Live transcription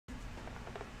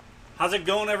How's it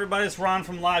going, everybody? It's Ron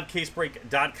from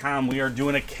LiveCaseBreak.com. We are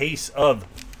doing a case of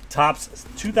Topps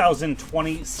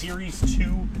 2020 Series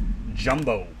 2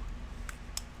 Jumbo.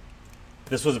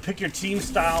 This was a pick your team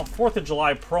style 4th of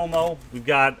July promo. We've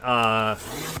got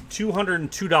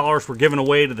 $202 we're giving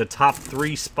away to the top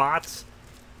 3 spots.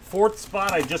 4th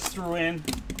spot I just threw in.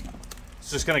 It's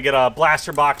just going to get a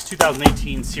Blaster Box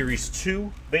 2018 Series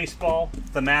 2 baseball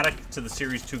thematic to the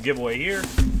Series 2 giveaway here.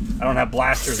 I don't have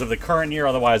blasters of the current year,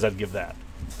 otherwise I'd give that.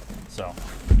 So.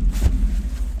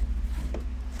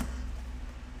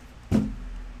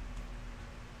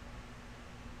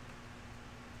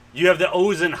 You have the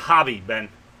Ozen Hobby, Ben.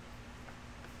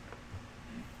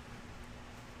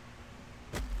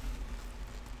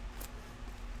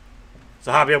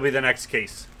 So Hobby will be the next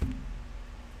case.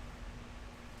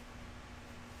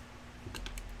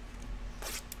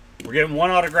 We're getting 1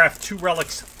 autograph, 2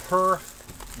 relics per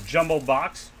jumbo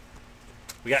box.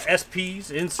 We got SPs,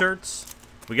 inserts.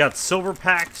 We got silver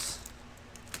packs.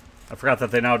 I forgot that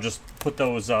they now just put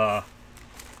those right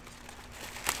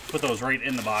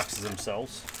in the boxes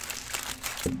themselves.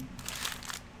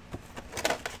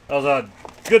 That was a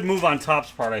good move on Topps'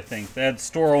 part, I think. They had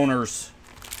store owners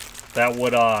that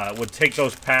would take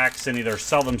those packs and either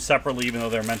sell them separately, even though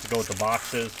they're meant to go with the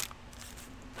boxes.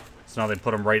 So now they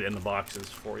put them right in the boxes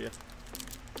for you.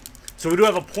 So we do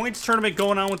have a points tournament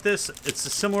going on with this. It's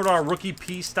similar to our Rookie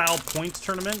P style points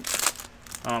tournament.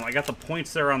 I got the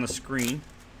points there on the screen.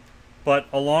 But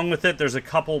along with it, there's a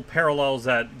couple parallels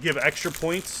that give extra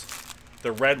points.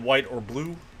 They're red, white, or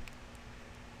blue.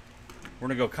 We're going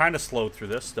to go kind of slow through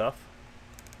this stuff.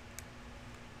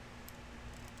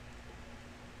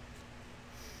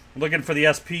 Looking for the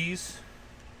SPs.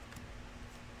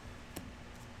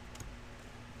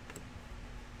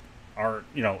 Our,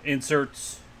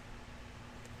 inserts.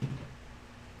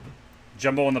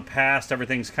 Jumbo in the past,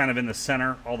 everything's kind of in the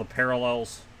center, all the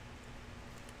parallels.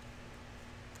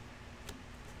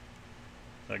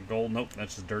 Is that gold? Nope,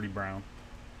 that's just dirty brown.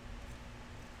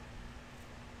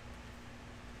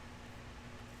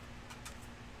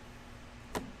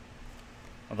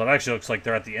 Although it actually looks like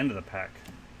they're at the end of the pack.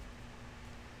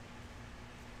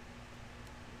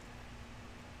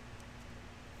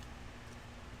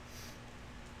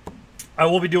 I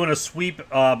will be doing a sweep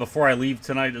before I leave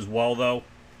tonight as well, though,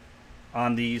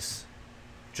 on these,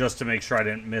 just to make sure I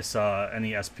didn't miss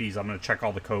any SPs. I'm going to check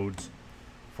all the codes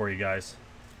for you guys.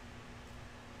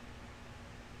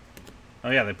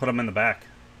 Oh yeah, they put them in the back.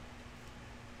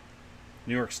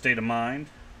 New York State of Mind.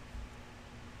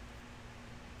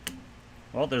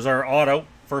 Well, there's our auto.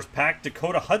 First pack,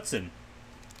 Dakota Hudson.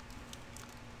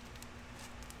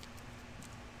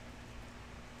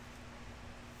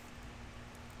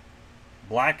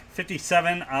 Black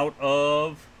 57 out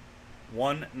of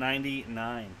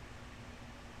 199.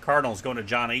 Cardinals going to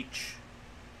John H.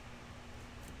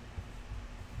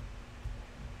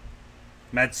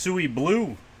 Matsui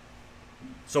Blue.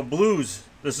 So blues,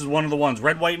 this is one of the ones.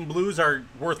 Red, white, and blues are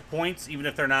worth points even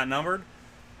if they're not numbered.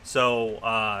 So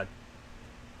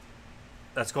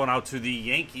that's going out to the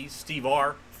Yankees. Steve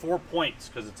R. 4 points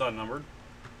because it's unnumbered.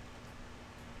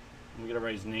 Let me get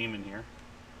everybody's name in here.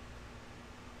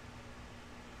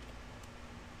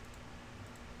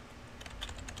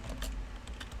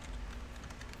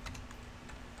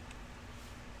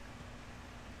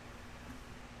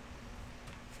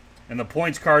 And the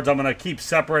points cards I'm going to keep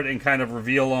separate and kind of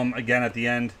reveal them again at the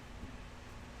end.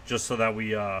 Just so that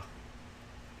we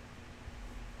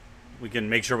can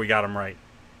make sure we got them right.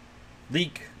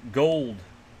 Leak Gold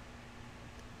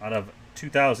out of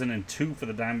 2002 for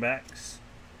the Diamondbacks.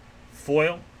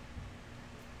 Foil.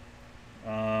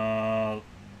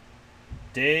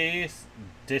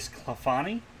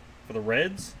 Desclafani for the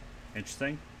Reds.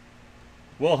 Interesting.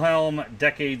 Wilhelm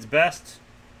Decades Best.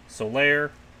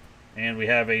 Soler. And we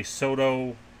have a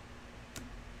Soto,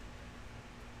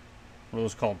 what are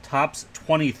those called? Topps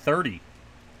 2030.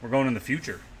 We're going in the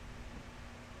future.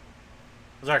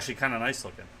 Those are actually kind of nice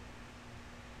looking.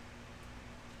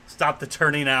 Stop the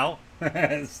turning out.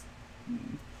 I'm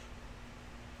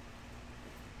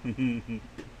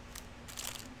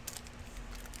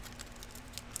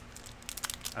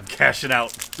cashing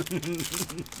out.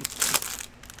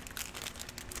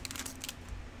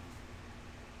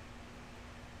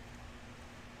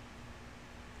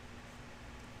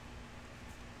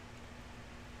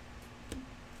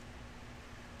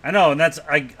 I know, and that's,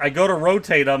 I go to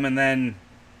rotate them, and then,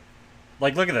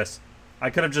 like, look at this.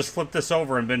 I could have just flipped this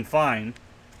over and been fine.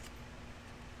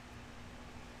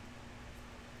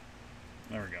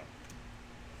 There we go.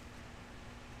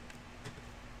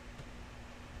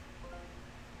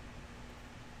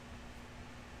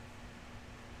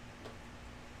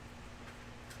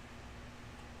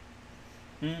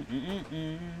 That's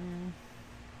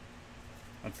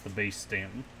the base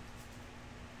Stanton.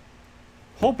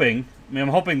 Hoping, I'm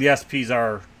hoping the SPs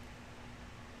are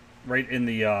right in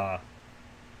the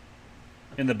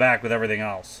back with everything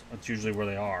else. That's usually where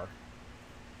they are.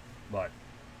 But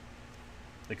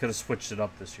they could have switched it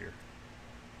up this year.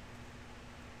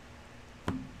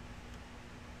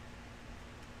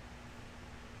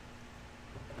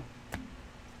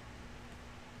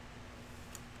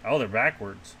 Oh, they're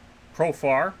backwards.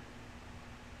 Profar.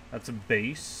 That's a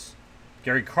base.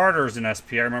 Gary Carter is an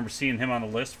SP. I remember seeing him on the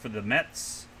list for the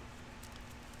Mets.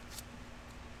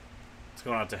 It's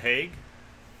going out to Haig.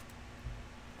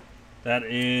 That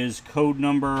is code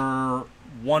number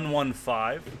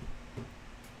 115.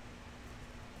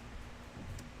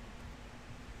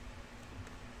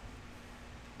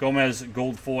 Gomez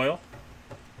gold foil.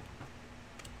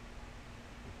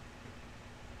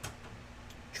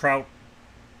 Trout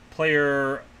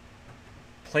player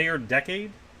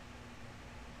decade.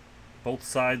 Both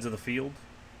sides of the field.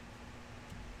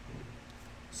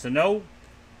 Sano.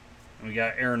 And we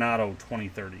got Arenado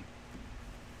 2030.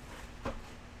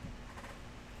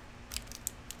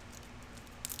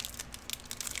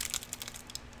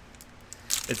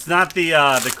 It's not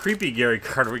the creepy Gary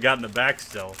Carter we got in the back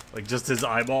still. Like just his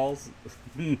eyeballs.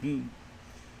 Alright,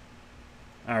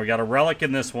 we got a relic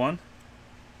in this one.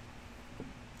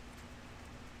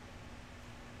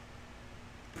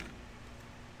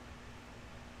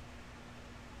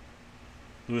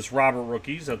 Louis Robert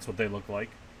rookies, that's what they look like.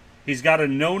 He's got a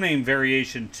no-name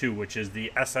variation too, which is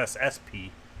the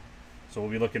SSSP. So we'll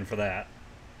be looking for that.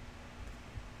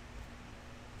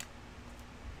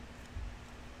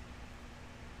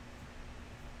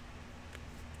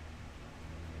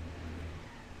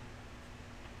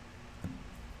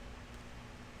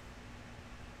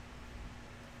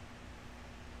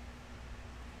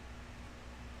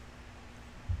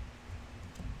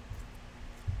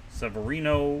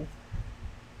 Severino.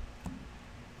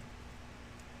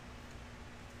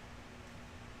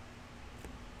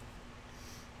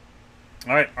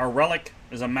 All right, our relic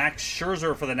is a Max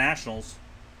Scherzer for the Nationals.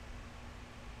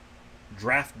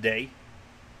 Draft day.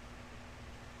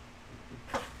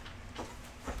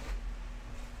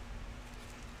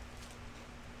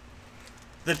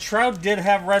 The Trout did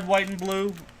have red, white, and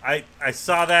blue. I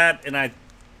saw that, and I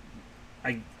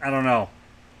don't know.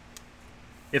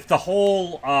 If the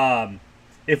whole,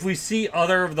 if we see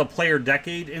other of the player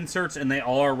decade inserts and they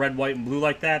all are red, white, and blue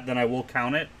like that, then I will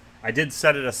count it. I did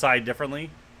set it aside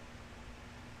differently.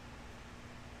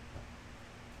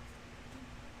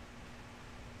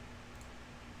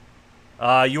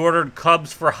 You ordered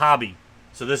Cubs for Hobby.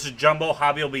 So this is Jumbo.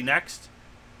 Hobby will be next.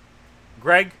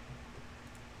 Greg?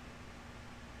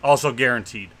 Also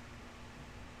guaranteed.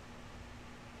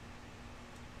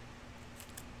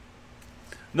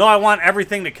 No, I want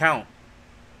everything to count.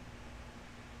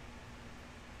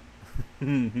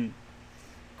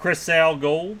 Chris Sale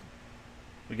gold.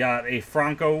 We got a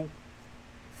Franco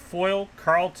foil.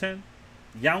 Carlton.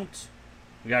 Yount.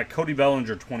 We got Cody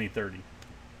Bellinger 2030.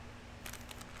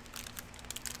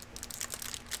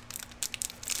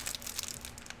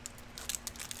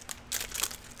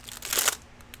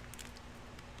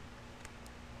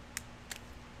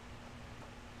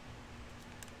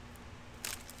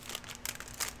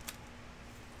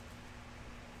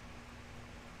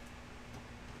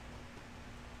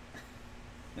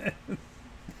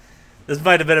 This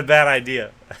might have been a bad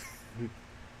idea.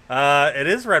 It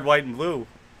is red, white, and blue.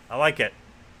 I like it.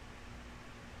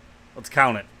 Let's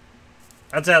count it.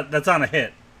 That's on a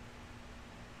hit.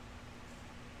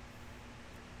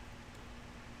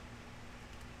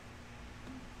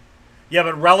 Yeah,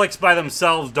 but relics by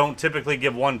themselves don't typically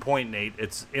give 1 point, Nate.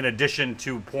 It's in addition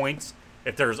to points.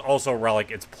 If there's also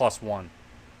relic, it's +1.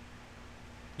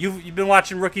 You've been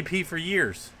watching Rookie P for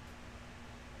years.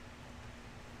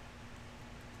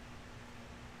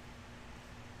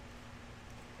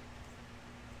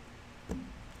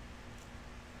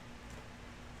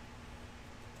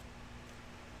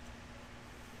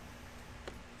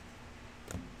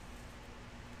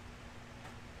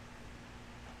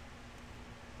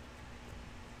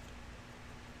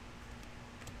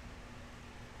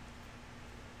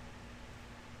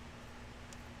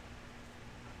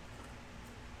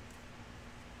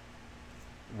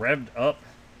 Revved up.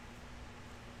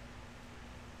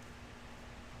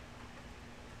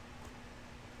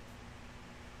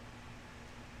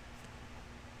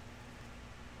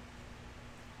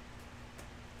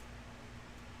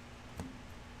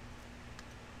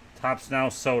 Topps now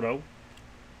Soto.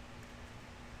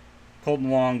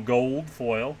 Colton Wong gold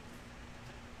foil.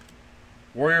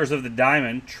 Warriors of the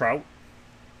Diamond Trout.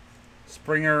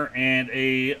 Springer, and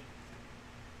a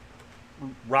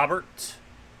Robert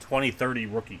 2030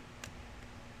 rookie.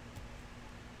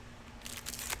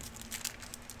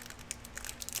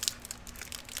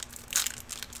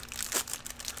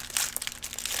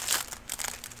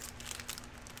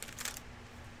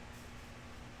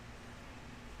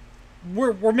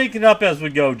 We're making it up as we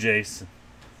go, Jace.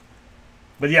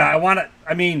 But yeah, I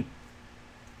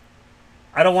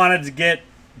don't want it to get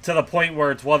to the point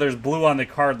where it's, well, there's blue on the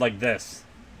card like this.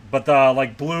 But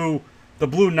the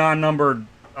blue non-numbered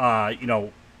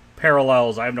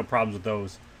parallels, I have no problems with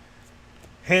those.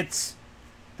 Hits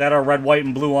that are red, white,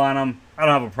 and blue on them, I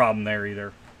don't have a problem there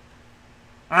either.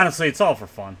 Honestly, it's all for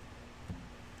fun.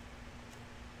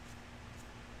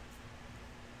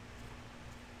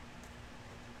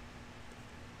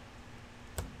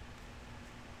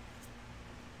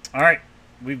 All right,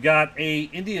 we've got a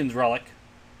Indians relic,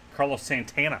 Carlos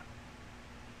Santana.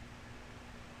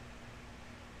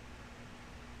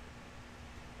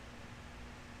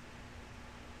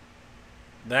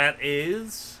 That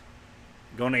is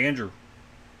going to Andrew.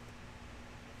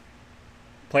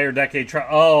 Player decade Trout.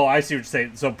 Oh, I see what you're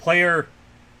saying. So player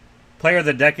of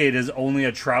the decade is only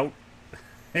a Trout,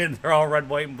 and they're all red,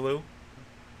 white, and blue.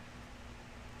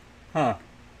 Huh.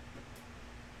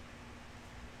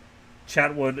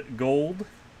 Chatwood gold.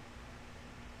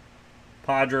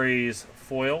 Padres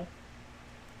foil.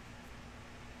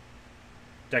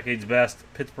 Decade's best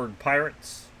Pittsburgh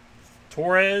Pirates.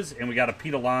 Torres, and we got a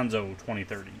Pete Alonso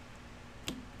 2030.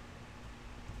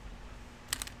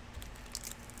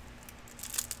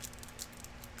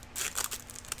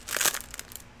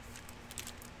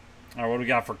 All right, what do we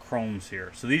got for chromes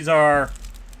here? So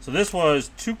this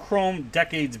was 2 chrome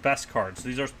Decade's best cards. So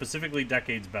these are specifically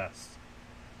Decade's best.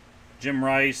 Jim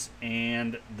Rice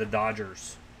and the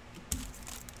Dodgers.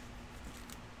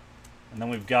 And then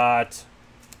we've got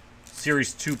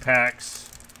Series 2 packs.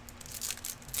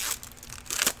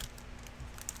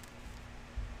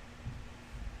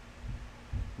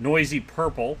 Noisy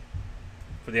purple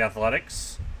for the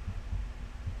Athletics.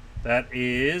 That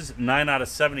is 9 out of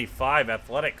 75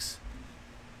 Athletics.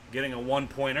 Getting a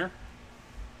 1-pointer.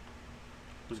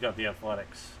 Who's got the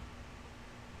Athletics?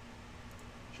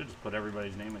 Should just put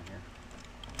everybody's name in here.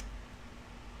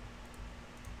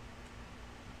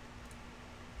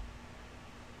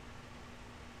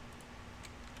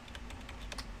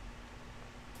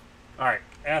 All right,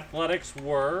 Athletics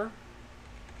were...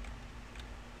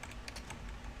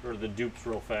 Go to the dupes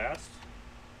real fast.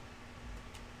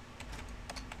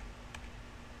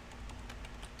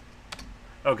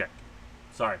 Okay.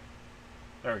 Sorry.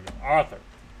 There we go. Arthur.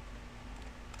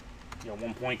 You got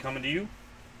 1 point coming to you.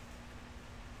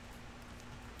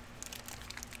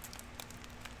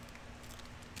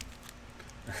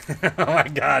 Oh my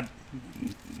God.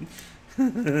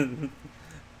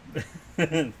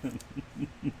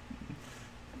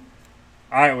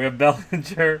 Alright, we have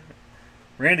Bellinger,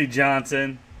 Randy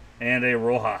Johnson, and a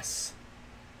Rojas.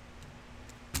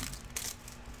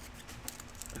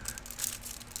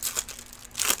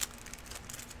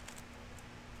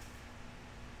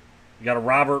 You got a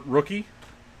Robert rookie.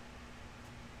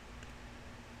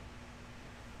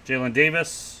 Jalen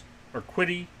Davis,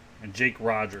 Urquidy, and Jake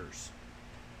Rogers.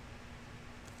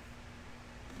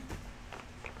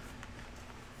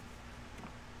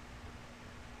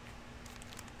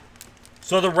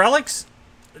 So the relics,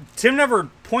 Tim never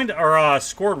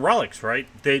scored relics, right?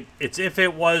 It's if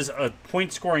it was a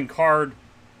point scoring card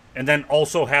and then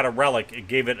also had a relic, it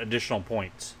gave it additional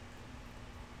points.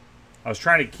 I was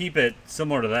trying to keep it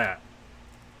similar to that.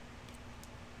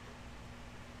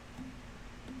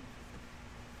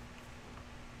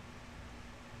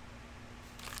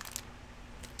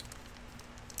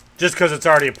 Just because it's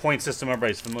already a point system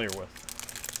everybody's familiar with.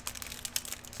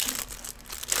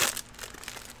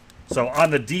 So on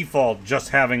the default, just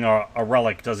having a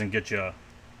relic doesn't get you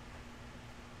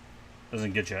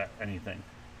anything.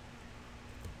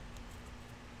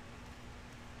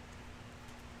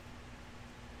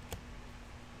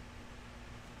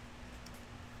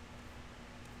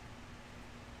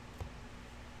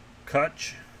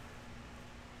 Kutch.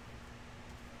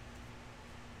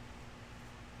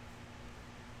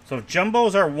 So if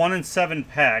jumbos are 1 in 7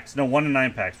 packs, no, 1 in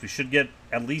 9 packs, we should get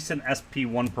at least an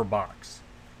SP1 per box.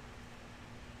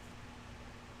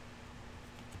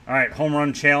 All right, home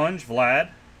run challenge, Vlad.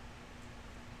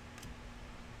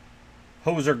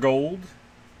 Hoser gold,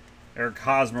 Eric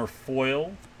Hosmer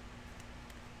foil,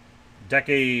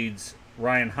 Decades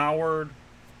Ryan Howard,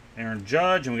 Aaron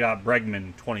Judge, and we got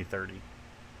Bregman 2030.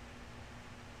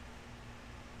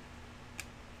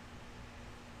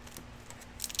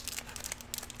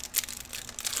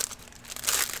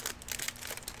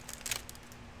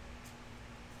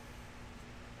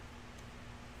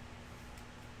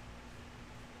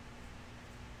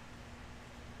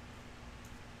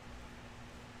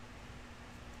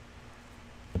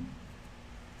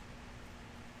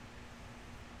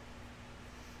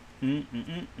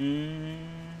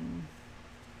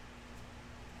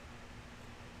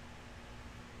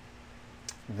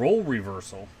 Role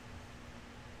reversal.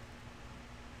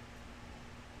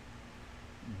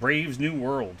 Braves New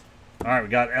World. All right, we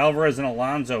got Alvarez and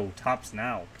Alonso, tops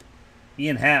now.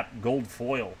 Ian Happ, gold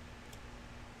foil.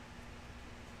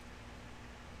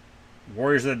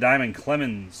 Warriors of the Diamond,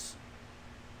 Clemens.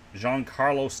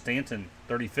 Giancarlo Stanton,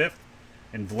 35th.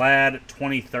 And Vlad,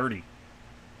 2030. He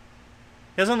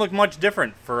doesn't look much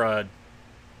different for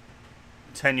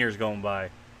 10 years going by.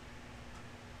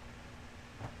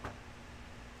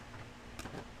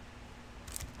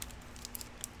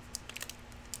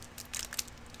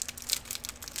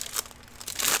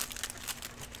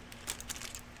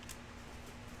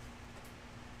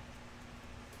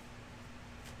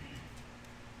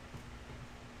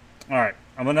 Alright,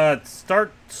 I'm going to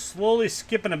start slowly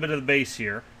skipping a bit of the base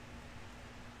here.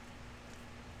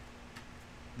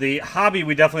 The hobby,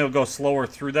 we definitely will go slower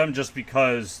through them just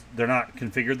because they're not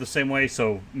configured the same way,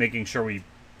 so making sure we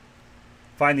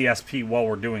find the SP while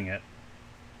we're doing it.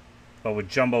 But with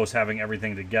Jumbos having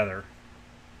everything together,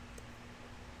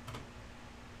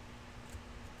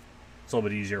 it's a little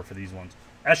bit easier for these ones.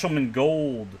 Eshelman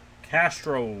Gold,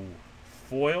 Castro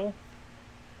Foil,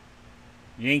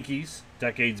 Yankees,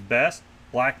 Decade's Best,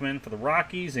 Blackman for the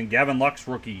Rockies, and Gavin Lux,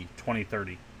 Rookie,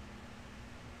 2030.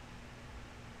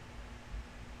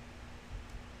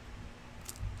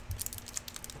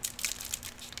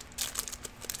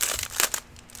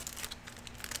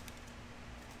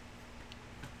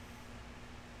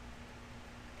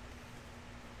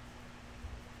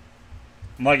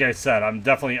 Like I said, I'm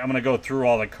going to go through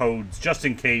all the codes just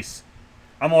in case.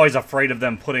 I'm always afraid of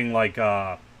them putting, like, you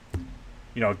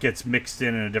know, it gets mixed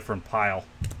in a different pile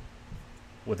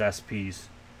with SPs.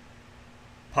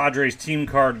 Padres Team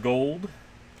Card Gold.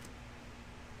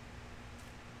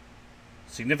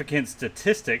 Significant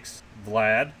Statistics,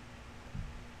 Vlad.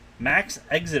 Max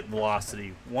Exit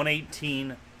Velocity,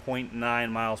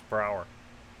 118.9 miles per hour.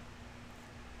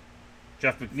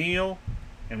 Jeff McNeil,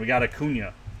 and we got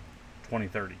Acuna,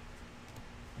 2030.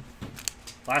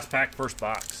 Last pack, first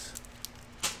box.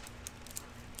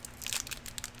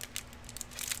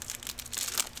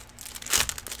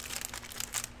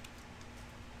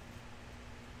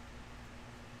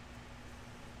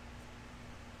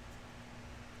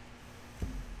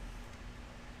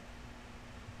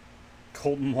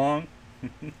 Colton Long.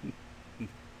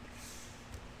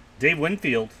 Dave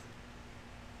Winfield.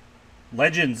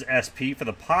 Legends SP for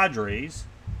the Padres.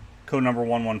 Code number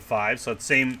 115. So it's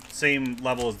same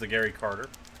level as the Gary Carter.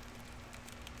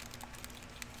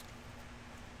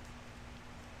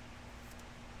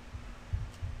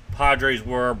 Padres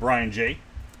were Brian J.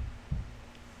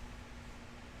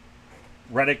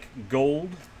 Reddick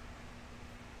Gold.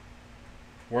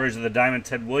 Warriors of the Diamond,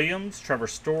 Ted Williams, Trevor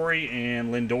Story,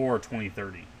 and Lindor,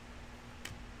 2030.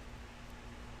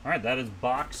 All right, that is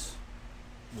box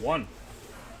 1.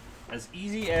 As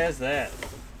easy as that.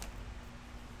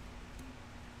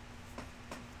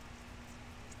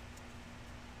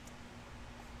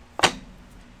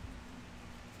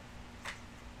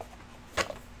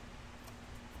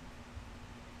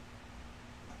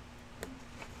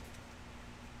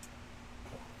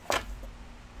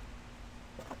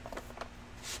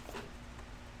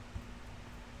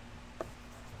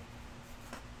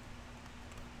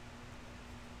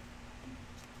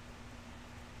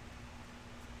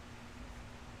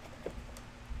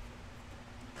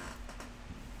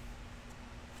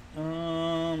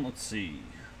 Let's see.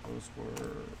 Those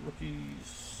were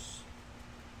rookies.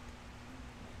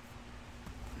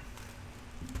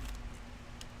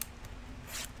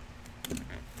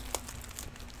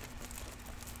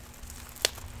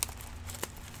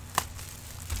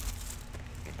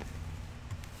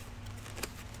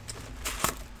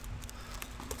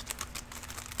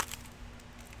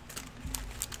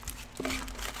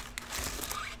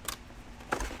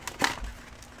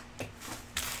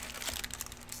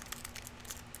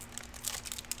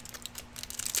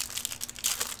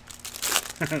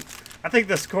 I think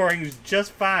the scoring is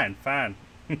just fine. Fine.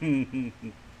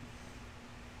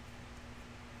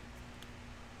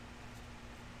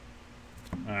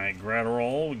 Alright,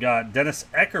 Gratterall. We got Dennis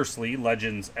Eckersley,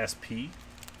 Legends SP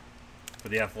for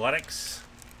the Athletics.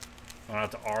 Going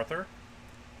out to Arthur.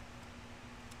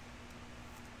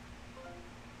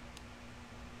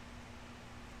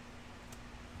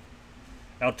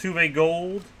 Altuve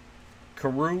Gold,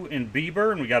 Carew and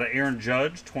Bieber. And we got an Aaron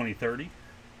Judge, 2030.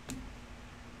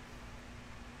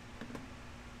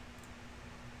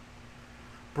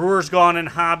 Brewers gone in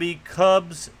hobby.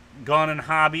 Cubs gone in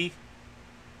hobby.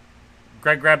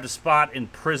 Greg grabbed a spot in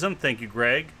Prism. Thank you,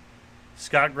 Greg.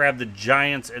 Scott grabbed the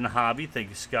Giants and Hobby. Thank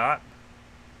you, Scott.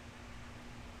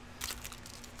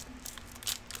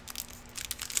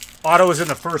 Auto is in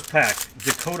the first pack.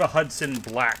 Dakota Hudson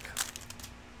Black.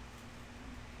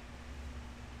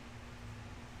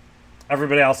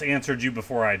 Everybody else answered you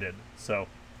before I did, so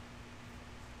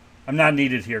I'm not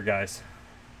needed here, guys.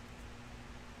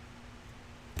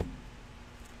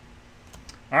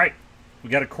 All right,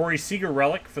 we got a Corey Seager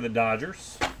relic for the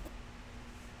Dodgers.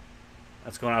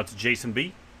 That's going out to Jason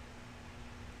B.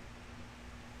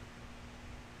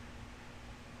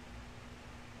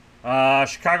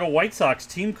 Chicago White Sox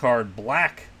team card,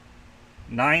 black,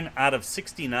 9 out of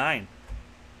 69.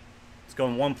 It's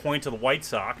going 1 point to the White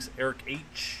Sox. Eric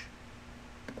H.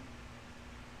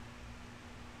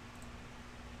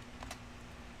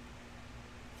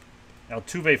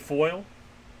 Altuve foil.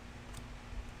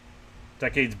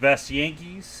 Decade's best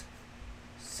Yankees.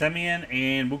 Semien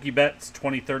and Mookie Betts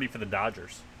 2030 for the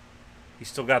Dodgers. He's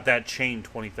still got that chain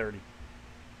 2030.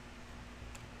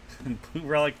 Blue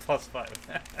relic +5.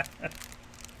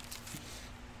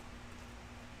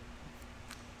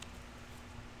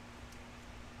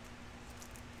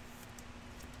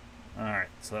 Alright,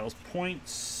 so that was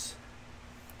points.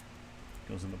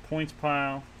 Goes in the points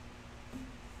pile.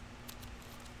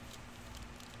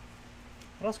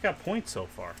 What else got points so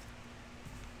far?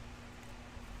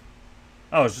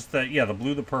 Oh, it's just the, yeah, the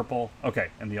blue, the purple. Okay,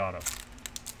 and the auto.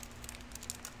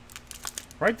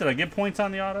 Right? Did I get points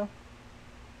on the auto?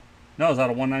 No, it was out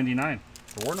of 199.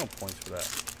 There were no points for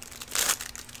that.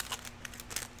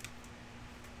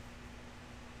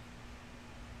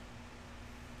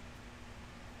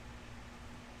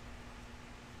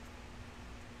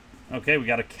 Okay, we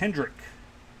got a Kendrick.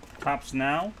 Tops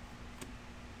now.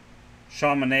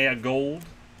 Sean Manaea Gold.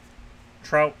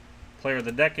 Trout, Player of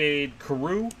the Decade.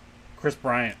 Carew, Chris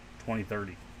Bryant,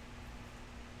 2030.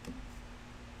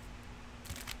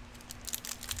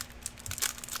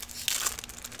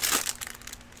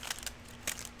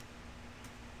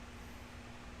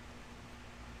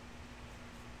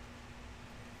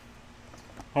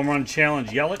 Home Run Challenge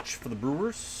Yelich for the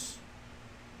Brewers.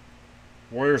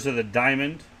 Warriors of the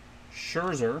Diamond.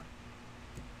 Scherzer.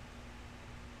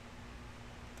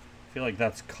 I feel like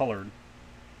that's colored.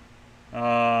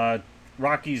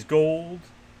 Rockies Gold.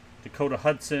 Dakota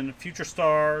Hudson. Future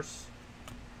Stars.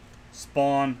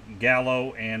 Spawn,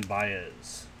 Gallo, and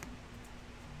Baez.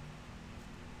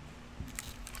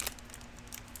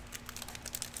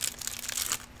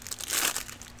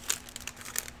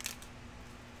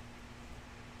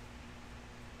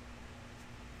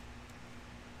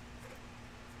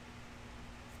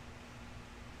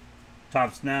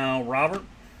 Tops now, Robert.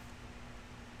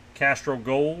 Castro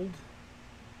Gold.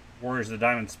 Warriors of the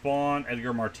Diamond Spawn.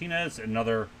 Edgar Martinez.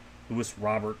 Another Luis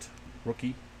Robert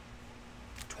rookie.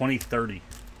 2030.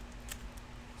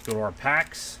 Let's go to our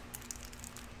packs.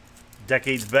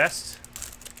 Decade's best.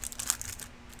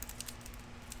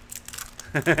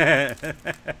 It's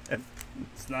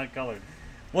not colored.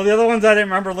 Well, the other ones I didn't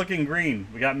remember looking green.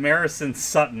 We got Maris and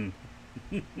Sutton.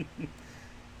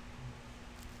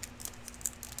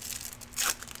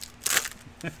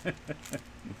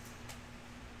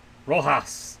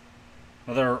 Rojas.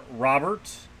 Another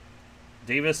Robert.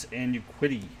 Davis and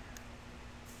Uquity.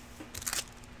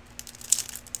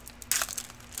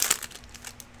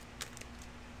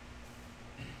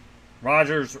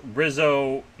 Rogers,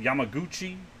 Rizzo,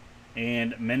 Yamaguchi,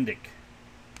 and Mendick.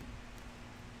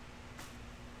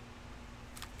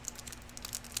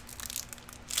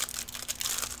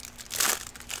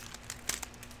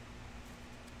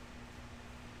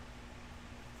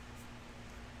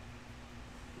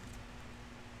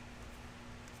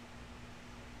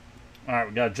 Alright,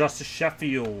 we got Justice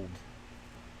Sheffield,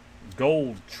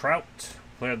 Gold, Trout,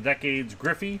 Player of the Decades,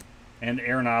 Griffey, and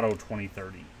Arenado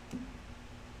 2030.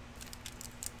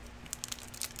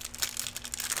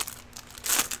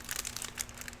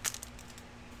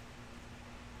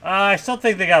 I still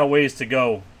think they got a ways to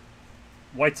go.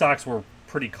 White Sox were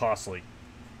pretty costly.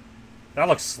 That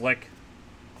looks slick.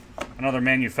 I know they're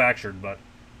manufactured, but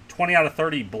 20 out of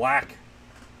 30 black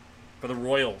for the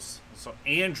Royals. So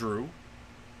Andrew.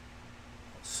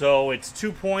 So it's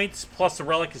 2 points plus the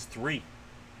relic is 3.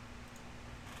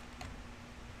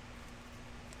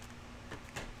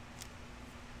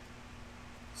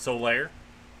 Soler.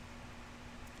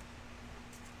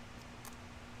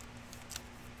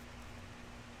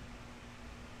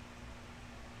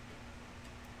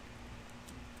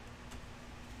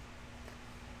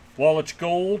 Wallach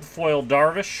Gold, Foil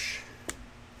Darvish,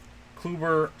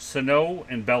 Kluber, Sano,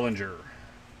 and Bellinger.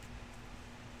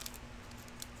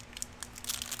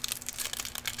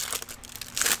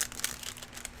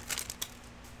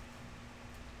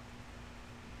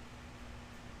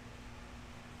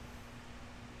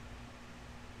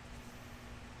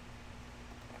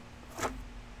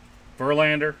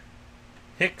 Verlander,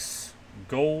 Hicks,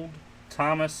 Gold,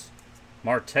 Thomas,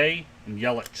 Marte, and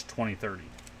Yelich 2030.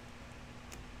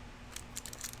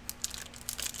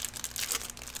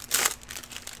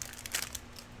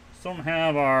 Don't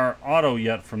have our auto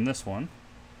yet from this one.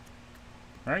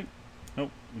 Right?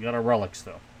 Nope. We got our relics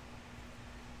though.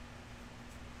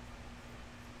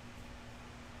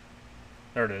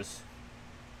 There it is.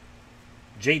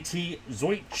 JT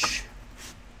Zoich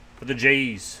for the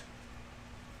Jays.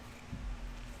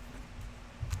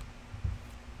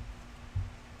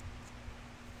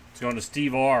 It's going to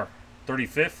Steve R.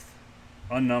 35th.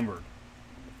 Unnumbered.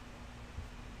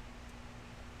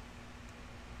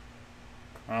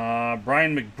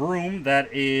 Brian McBroom,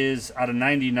 that is out of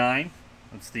 99.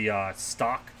 That's the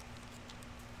stock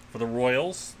for the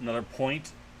Royals. Another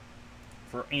point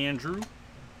for Andrew.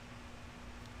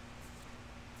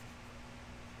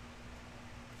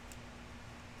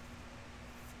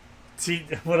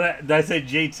 Did I say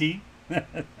JT?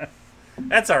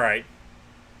 That's all right.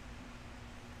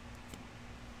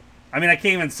 I mean, I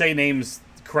can't even say names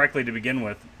correctly to begin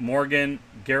with. Morgan,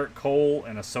 Garrett Cole,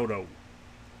 and a Soto.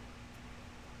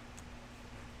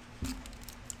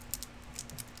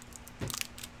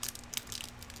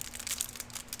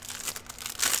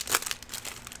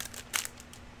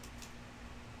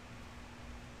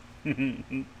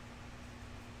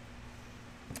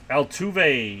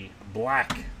 Altuve,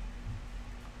 black,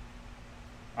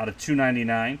 out of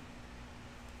 299.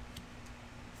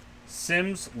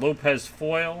 Sims, Lopez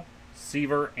foil,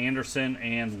 Seaver, Anderson,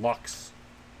 and Lux.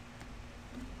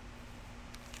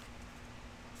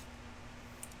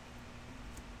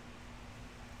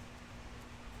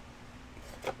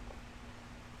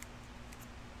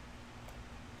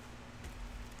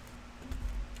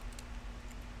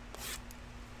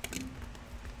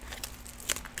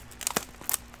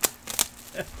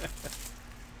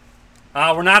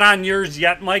 We're not on yours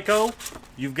yet, Maiko.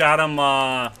 You've got them.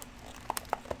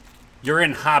 You're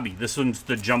in Hobby. This one's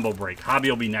the jumbo break. Hobby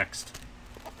will be next.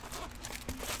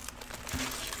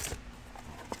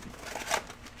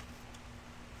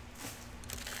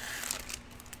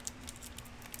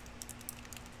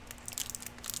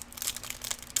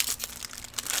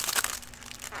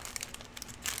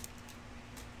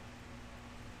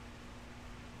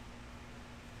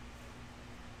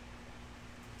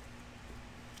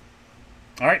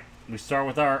 All right, we start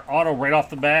with our auto right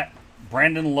off the bat.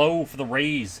 Brandon Lowe for the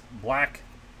Rays, black.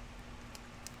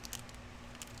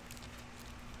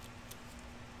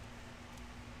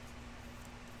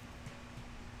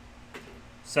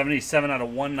 $77 out of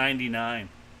 $199.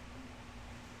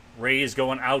 Rays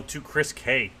going out to Chris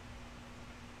K.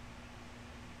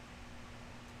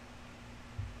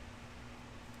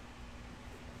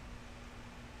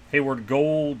 Hayward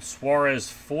Gold, Suarez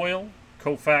foil,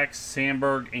 Koufax,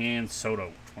 Sandberg, and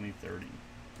Soto 2030.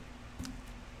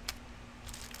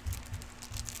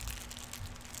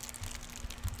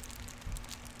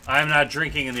 I'm not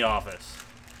drinking in the office.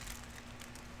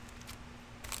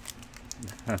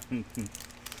 I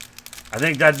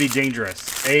think that'd be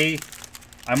dangerous. I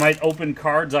might open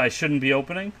cards I shouldn't be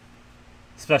opening.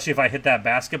 Especially if I hit that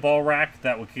basketball rack,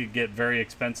 that could get very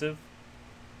expensive.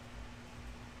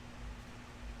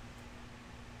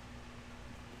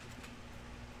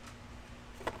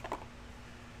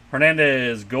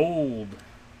 Hernandez, gold.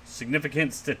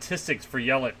 Significant statistics for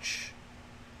Yelich.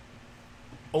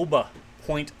 Oba,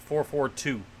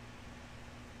 .442.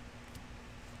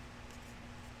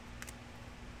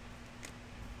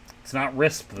 It's not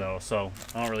RISP, though, so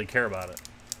I don't really care about it.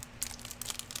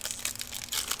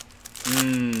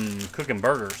 Cooking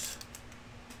burgers.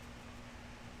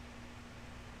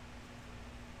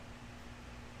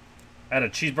 I had a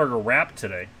cheeseburger wrap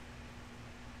today.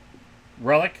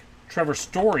 Relic, Trevor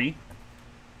Story.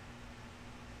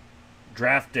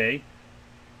 Draft day.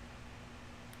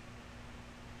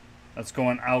 That's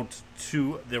going out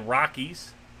to the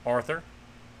Rockies. Arthur.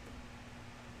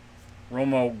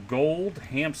 Romo Gold,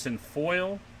 Hampson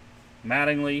Foil,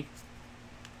 Mattingly,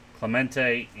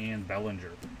 Clemente, and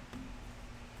Bellinger.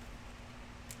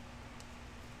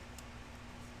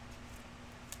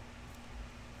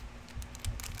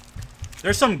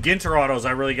 There's some Ginter autos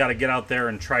I really got to get out there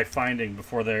and try finding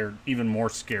before they're even more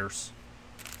scarce.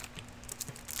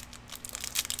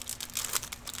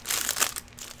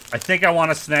 I think I want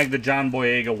to snag the John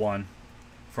Boyega one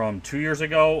from 2 years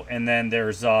ago, and then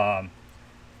there's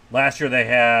last year they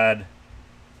had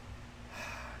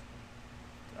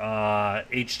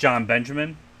H. John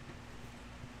Benjamin.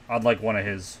 I'd like one of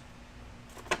his.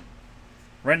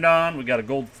 Rendon, we got a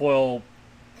gold foil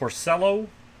Porcello,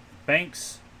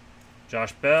 Banks,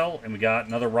 Josh Bell, and we got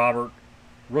another Robert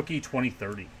rookie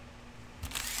 2030.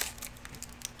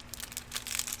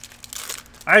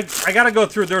 I got to go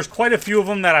through. There's quite a few of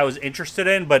them that I was interested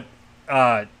in, but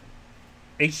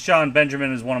H. John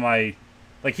Benjamin is one of my...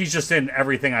 Like, he's just in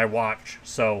everything I watch.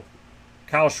 So,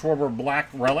 Kyle Schwarber Black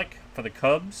Relic for the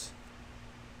Cubs.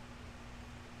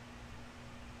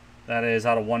 That is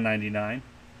out of 199.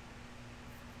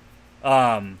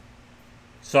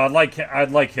 So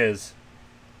I'd like his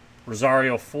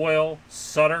Rosario Foil,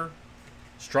 Sutter,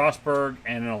 Strasburg,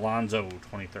 and an Alonso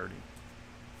 2030.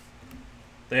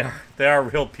 They are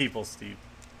real people, Steve.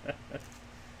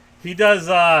 He does.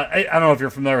 I don't know if you're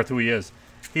familiar with who he is.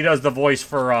 He does the voice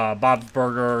for Bob's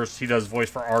Burgers. He does voice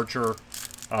for Archer.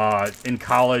 In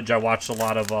college, I watched a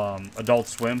lot of Adult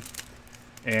Swim,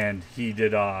 and he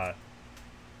did a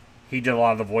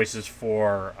lot of the voices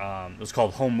for it was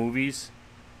called Home Movies.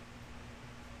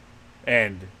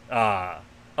 And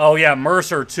oh yeah,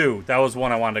 Mercer too. That was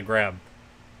one I wanted to grab.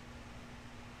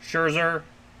 Scherzer,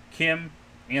 Kim,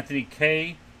 Anthony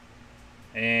K,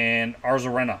 and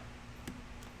Arzarena.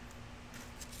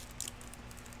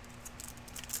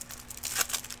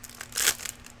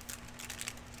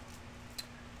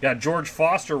 Got George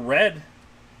Foster red.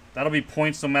 That'll be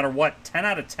points no matter what. 10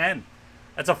 out of 10.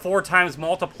 That's a 4 times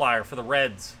multiplier for the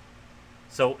Reds.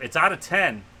 So it's out of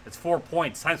 10. It's 4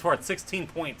 points. Times 4 at 16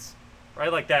 points.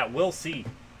 Right like that. We'll see.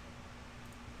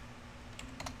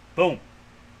 Boom.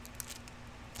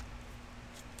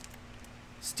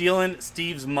 Stealing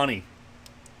Steve's money.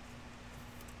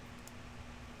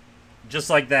 Just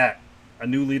like that. A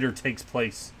new leader takes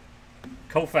place.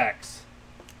 Koufax.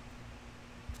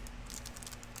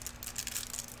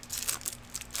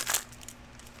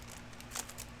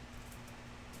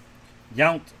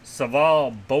 Yount,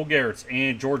 Savall, Bogaerts,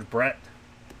 and George Brett.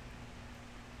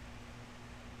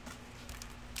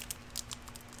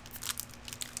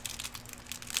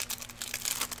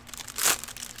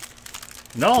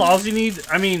 No, all you need,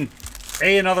 I mean,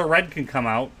 another red can come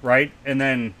out, right? And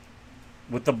then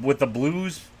with the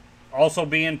blues also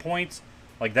being points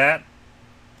like that.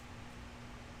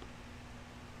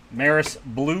 Maris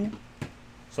blue.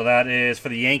 So that is for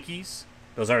the Yankees.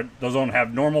 Those don't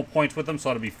have normal points with them, so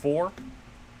that'll be 4.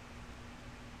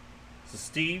 So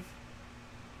Steve,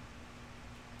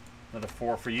 another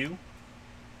 4 for you.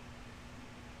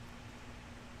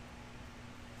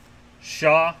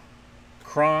 Shaw,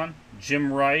 Cron,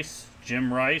 Jim Rice,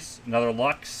 another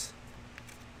Lux.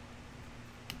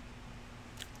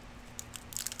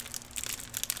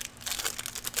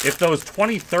 If those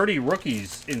 2030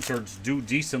 rookies inserts do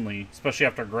decently, especially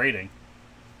after grading,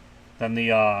 then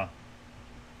the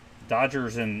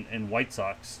Dodgers and White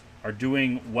Sox are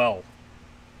doing well.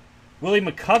 Willie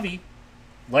McCovey,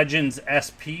 Legends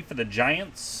SP for the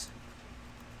Giants.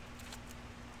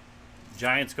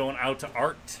 Giants going out to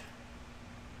Art.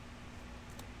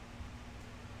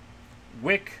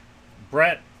 Wick,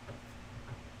 Brett,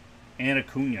 and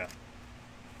Acuna.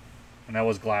 And that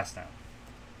was Glass now.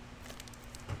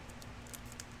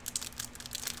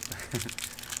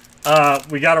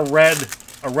 We got a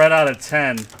red out of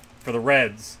 10 for the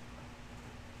Reds,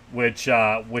 which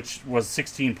was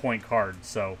 16-point card.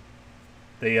 So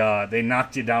they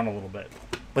knocked you down a little bit.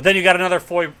 But then you got another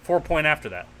 4-point after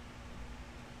that.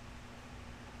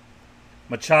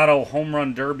 Machado Home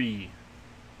Run Derby.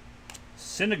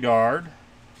 Syndergaard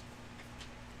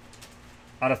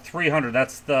out of 300.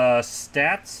 That's the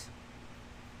stats.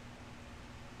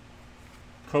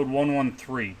 Code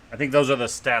 113. I think those are the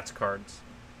stats cards.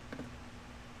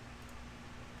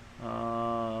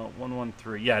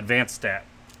 113. Yeah, advanced stat.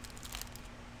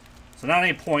 So not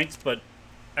any points, but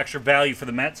extra value for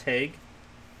the Mets. Haig.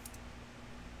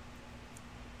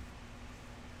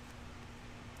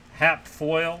 Hap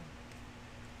Foil.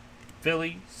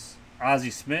 Phillies.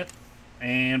 Ozzie Smith.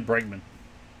 And Bregman.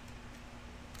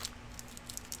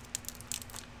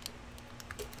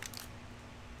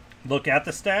 Look at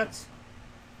the stats.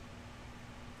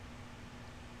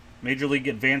 Major League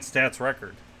Advanced Stats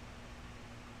record.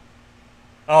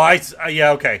 Oh,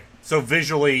 yeah, okay. So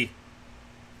visually,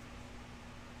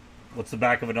 what's the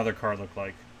back of another card look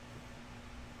like?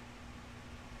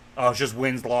 Oh, it's just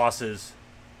wins, losses.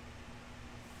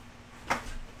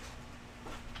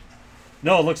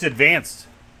 No, it looks advanced,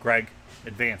 Greg.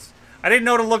 Advanced. I didn't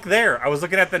know to look there. I was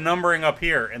looking at the numbering up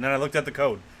here, and then I looked at the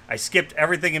code. I skipped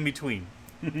everything in between.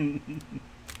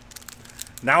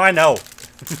 Now I know.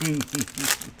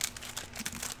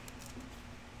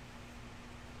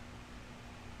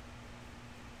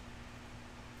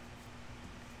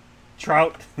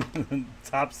 Trout.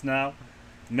 Tops now.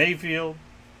 Mayfield.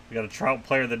 We got a Trout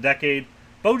player of the decade.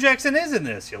 Bo Jackson is in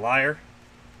this, you liar.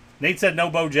 Nate said no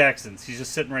Bo Jacksons. He's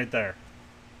just sitting right there.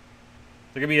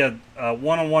 There could be a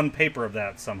one-on-one paper of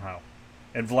that somehow.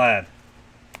 And Vlad.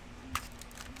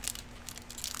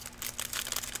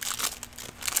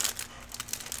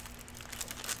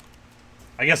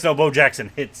 I guess no Bo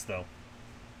Jackson hits, though,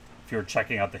 if you were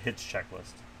checking out the hits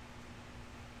checklist.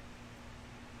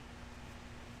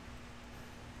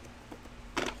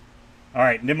 All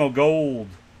right, Nimmo Gold.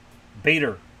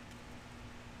 Bader.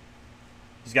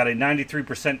 He's got a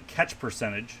 93% catch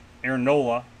percentage. Aaron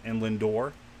Nola and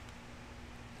Lindor.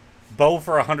 Bo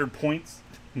for 100 points.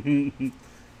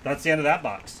 That's the end of that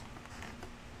box.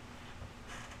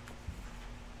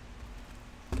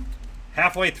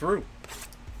 Halfway through.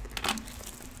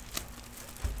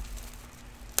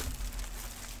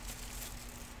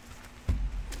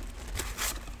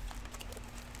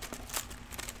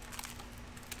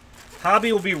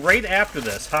 Hobby will be right after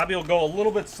this. Hobby will go a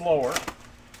little bit slower,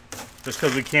 just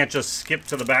because we can't just skip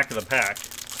to the back of the pack.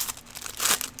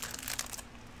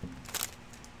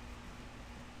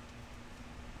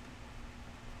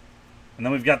 And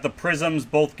then we've got the Prisms,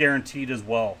 both guaranteed as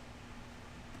well.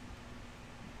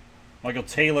 Michael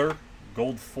Taylor,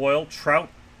 gold foil. Trout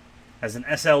has an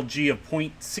SLG of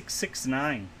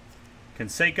 .669.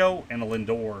 Canseco and a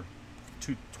Lindor,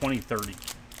 2030.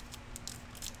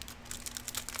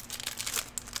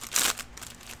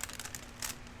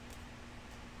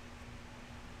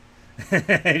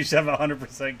 You should have a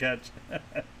 100% catch.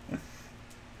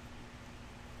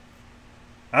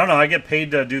 I don't know. I get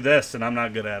paid to do this, and I'm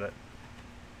not good at it.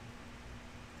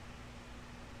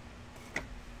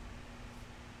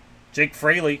 Jake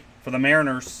Fraley for the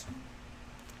Mariners.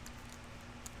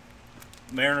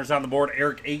 Mariners on the board.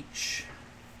 Eric H.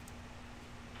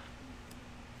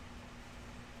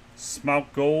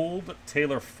 Smout Gold.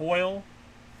 Taylor Foil.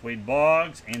 Wade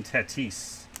Boggs. And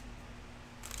Tatis.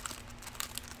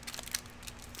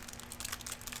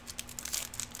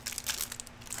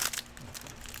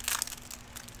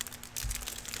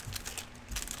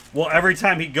 Well, every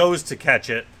time he goes to catch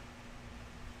it,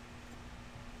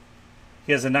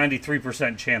 he has a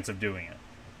 93% chance of doing it.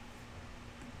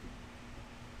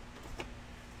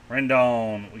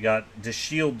 Rendon, we got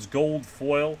DeShields Gold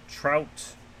Foil,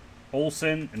 Trout,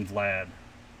 Olsen, and Vlad.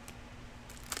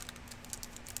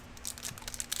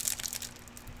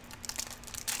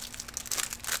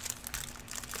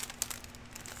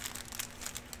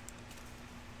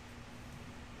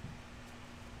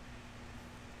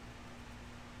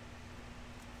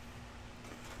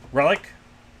 Relic,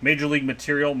 Major League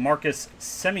Material, Marcus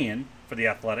Semien for the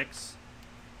Athletics.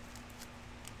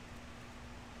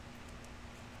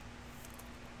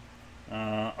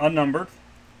 Unnumbered.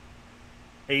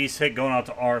 Ace hit going out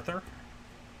to Arthur.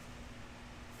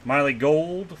 Miley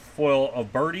Gold, foil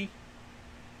of Birdie.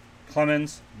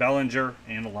 Clemens, Bellinger,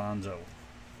 and Alonso.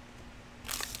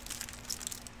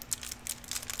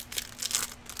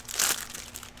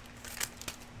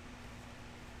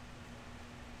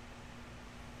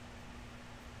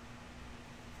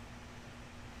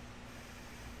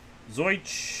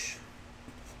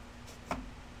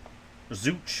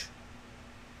 Zeuch,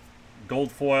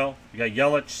 gold foil. You got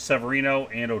Yelich, Severino,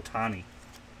 and Ohtani,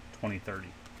 2030.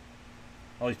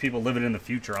 All these people living in the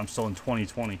future. I'm still in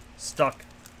 2020. Stuck.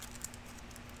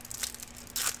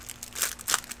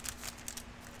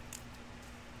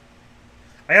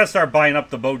 I gotta start buying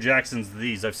up the Bo Jacksons of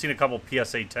these. I've seen a couple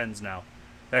PSA 10s now.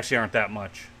 They actually aren't that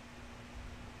much.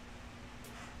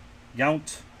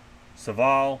 Yount,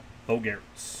 Saval,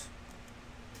 Bogaerts.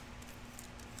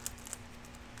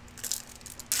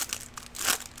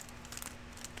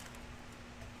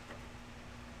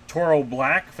 Toro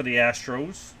Black for the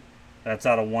Astros. That's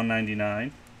out of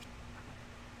 199.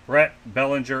 Brett,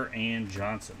 Bellinger, and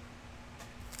Johnson.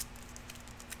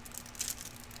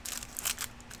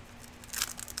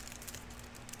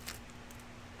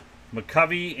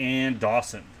 McCovey and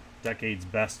Dawson. Decade's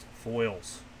best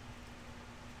foils.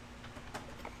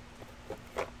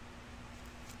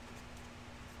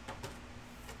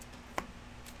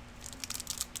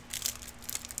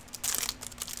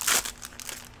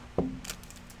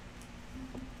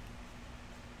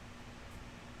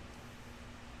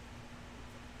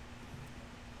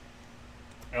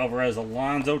 Alvarez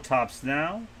Alonso tops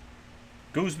now.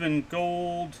 Guzman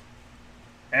Gold.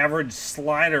 Average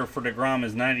slider for DeGrom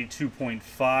is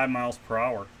 92.5 miles per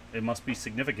hour. It must be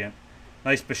significant.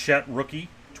 Nice Bichette rookie,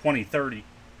 2030.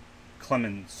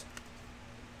 Clemens.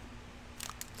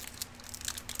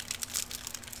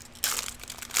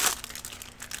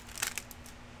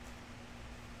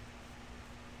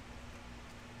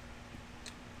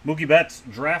 Mookie Betts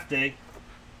draft day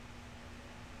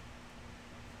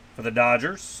for the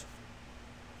Dodgers.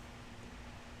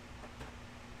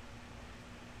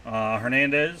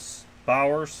 Hernandez,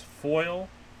 Bowers, Foil,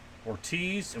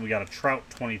 Ortiz, and we got a Trout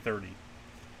 2030.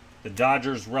 The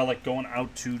Dodgers relic going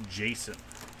out to Jason.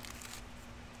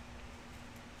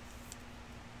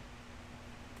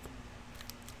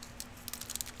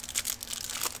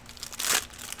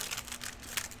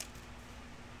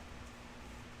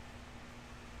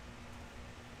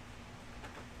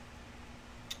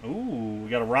 Ooh, we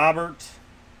got a Robert.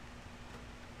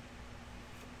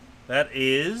 That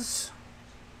is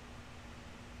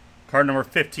card number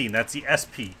 15. That's the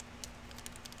SP.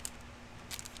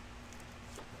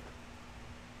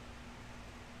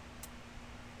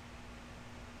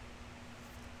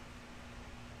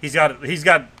 He's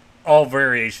got all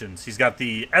variations. He's got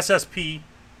the SSP,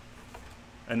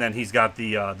 and then he's got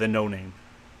the no name.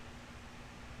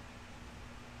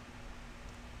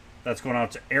 That's going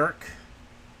out to Eric,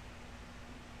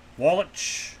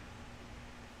 Wallach,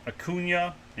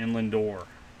 Acuna, and Lindor.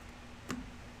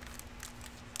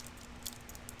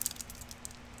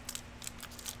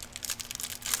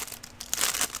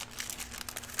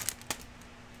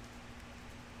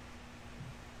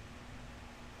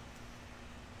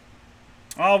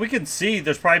 Oh, we can see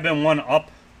there's probably been one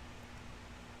up.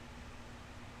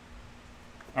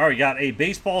 All right, we got a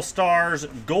Baseball Stars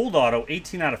Gold Auto,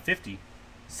 18 out of 50.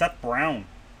 Seth Brown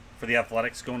for the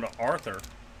Athletics going to Arthur.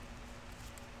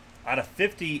 Out of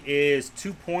 50 is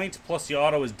 2 points, plus the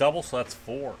auto is double, so that's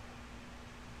 4.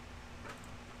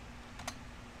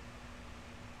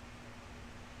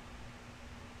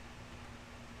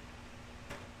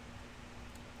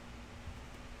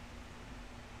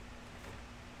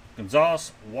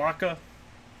 Gonzalez, Waka,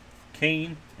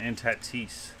 Kane, and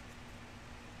Tatis.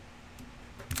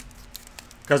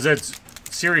 Because it's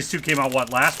Series 2 came out,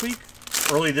 what, last week?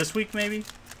 Early this week, maybe?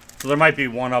 So there might be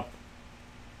one up.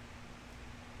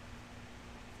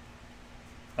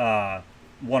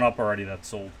 One up already that's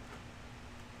sold.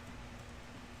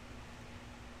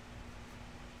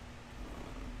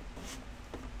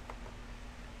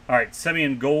 All right,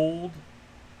 Semien Gold,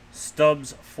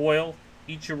 Stubbs Foil,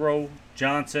 Ichiro,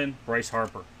 Johnson, Bryce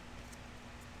Harper.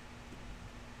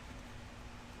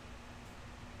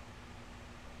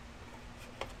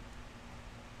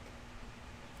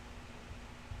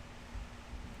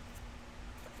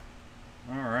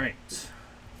 All right.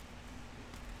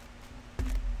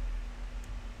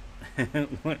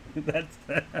 That's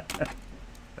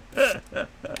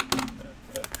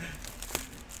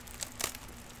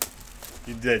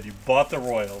you did. You bought the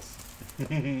Royals.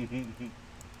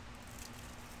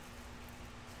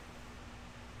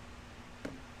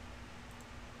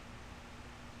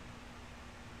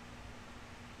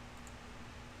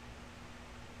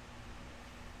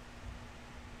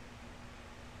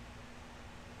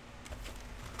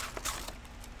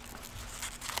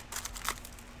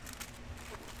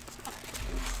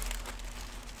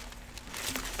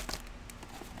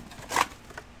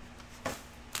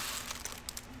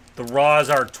 The raws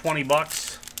are 20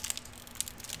 bucks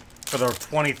for the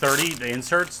 2030, the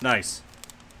inserts. Nice.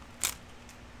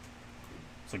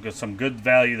 So get some good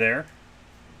value there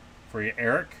for you,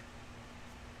 Eric.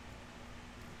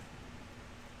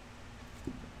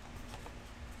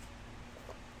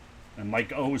 And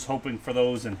Mike O is hoping for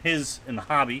those in the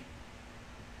hobby.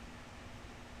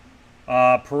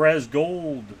 Perez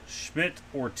Gold, Schmidt,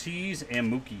 Ortiz,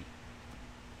 and Mookie.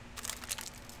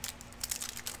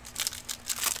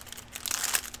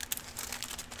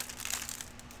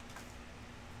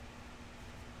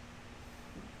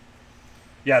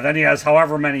 Yeah, then he has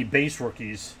however many base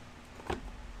rookies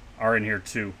are in here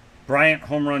too. Bryant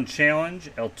Home Run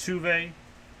Challenge, Altuve,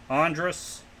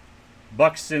 Andrus.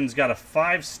 Buxton's got a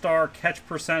 5-star catch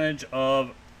percentage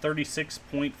of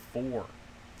 36.4.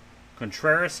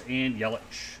 Contreras and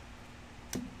Yelich.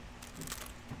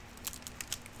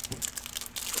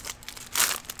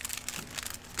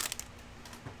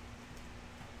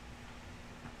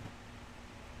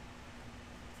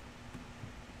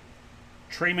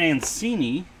 Trey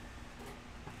Mancini,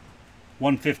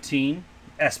 115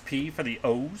 SP for the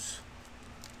O's.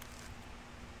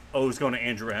 O's going to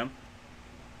Andrew M.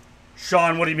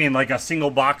 Sean, what do you mean? Like a single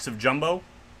box of jumbo?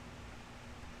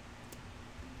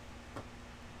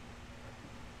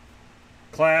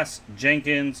 Class,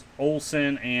 Jenkins,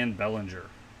 Olsen, and Bellinger.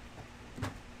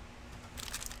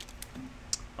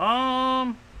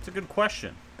 It's a good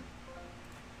question.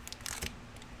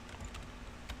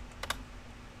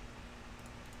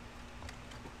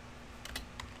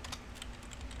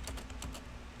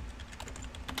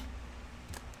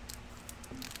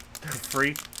 They're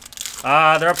free.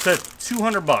 They're up to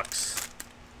 200 bucks.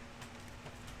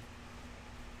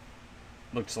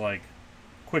 Looks like.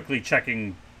 Quickly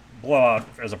checking blowout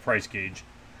as a price gauge.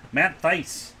 Matt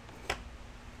Thaiss.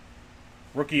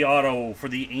 Rookie auto for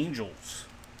the Angels.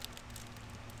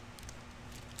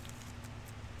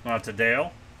 To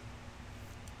Dale.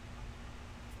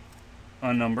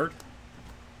 Unnumbered.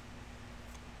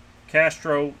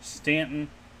 Castro, Stanton,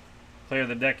 Player of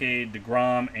the Decade,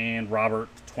 DeGrom, and Robert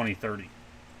 2030.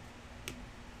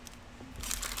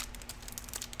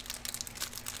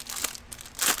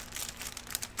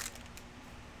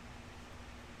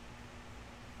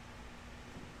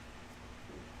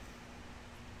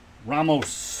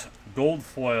 Ramos gold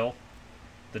foil.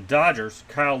 The Dodgers,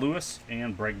 Kyle Lewis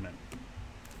and Bregman.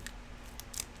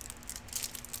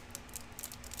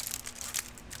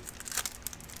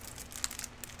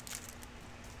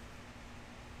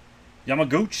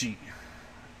 Yamaguchi,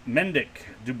 Mendick,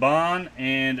 Dubon,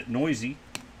 and Noisy.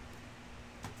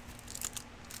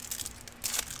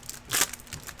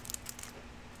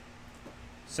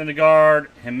 Syndergaard,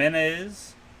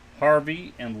 Jimenez,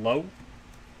 Harvey, and Lowe.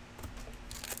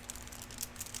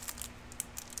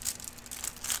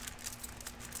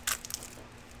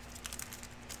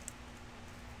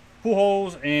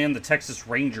 Pujols and the Texas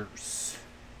Rangers.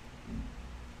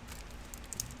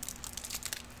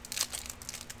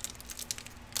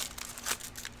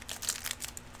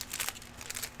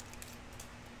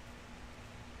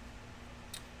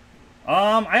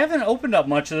 I haven't opened up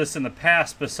much of this in the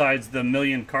past besides the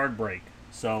million card break.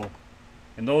 So,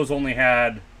 and those only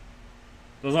had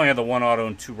the one auto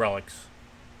and 2 relics.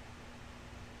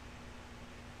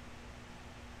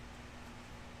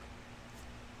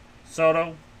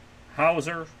 Soto,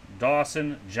 Hauser,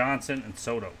 Dawson, Johnson, and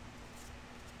Soto.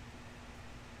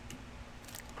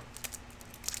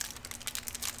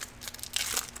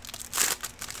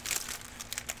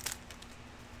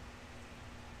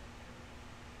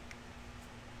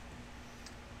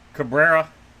 Cabrera,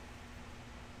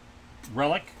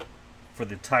 relic for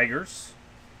the Tigers.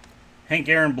 Hank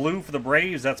Aaron blue for the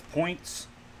Braves. That's points.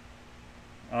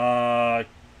 Connell,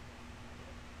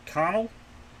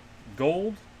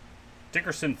 gold.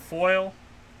 Dickerson foil.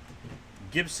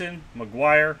 Gibson,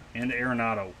 McGuire, and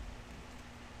Arenado.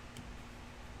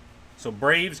 So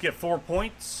Braves get 4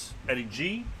 points. Eddie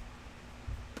G.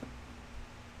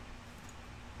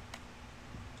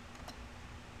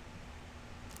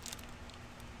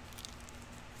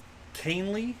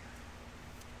 Canely.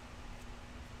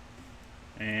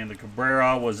 And the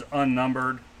Cabrera was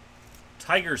unnumbered.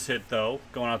 Tigers hit, though,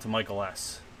 going out to Michael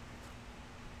S.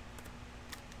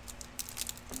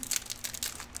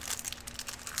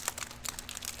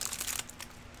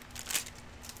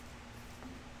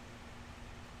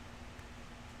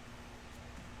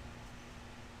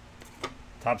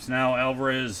 Tops now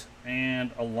Alvarez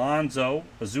and Alonso.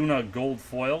 Ozuna gold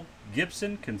foil.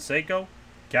 Gibson, Canseco,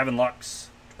 Gavin Lux,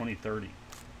 2030.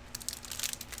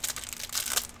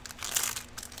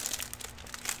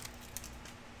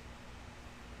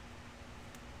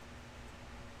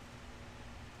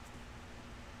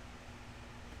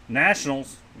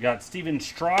 Nationals, we got Steven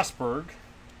Strasburg,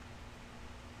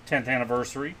 10th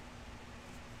anniversary.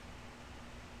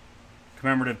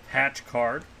 Commemorative patch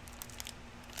card.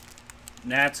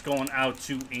 Nats going out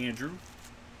to Andrew.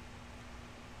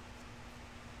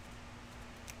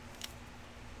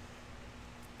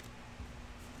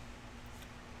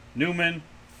 Newman,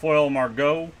 foil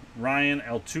Margot, Ryan,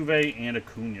 Altuve, and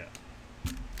Acuna.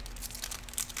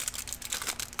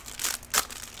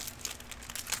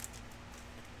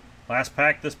 Last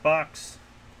pack this box.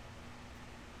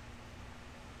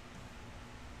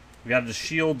 We got the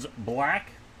Shields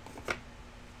black.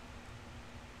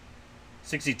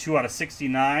 62 out of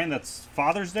 69. That's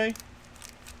Father's Day.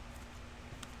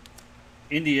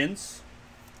 Indians.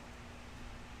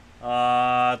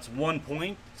 It's 1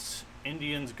 point.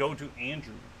 Indians go to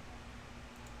Andrew.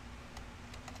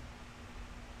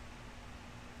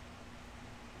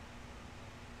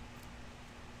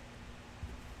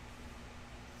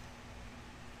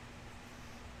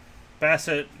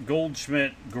 Bassett,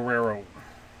 Goldschmidt, Guerrero.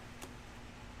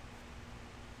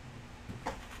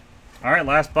 All right,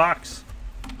 last box.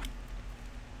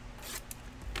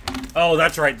 Oh,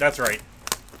 that's right. That's right.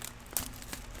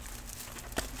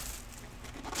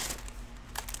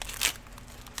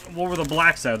 What were the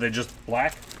blacks out? Are they just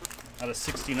black out of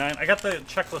 69? I got the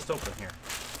checklist open here.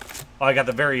 Oh, I got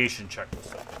the variation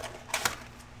checklist open.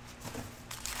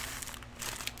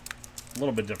 A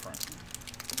little bit different.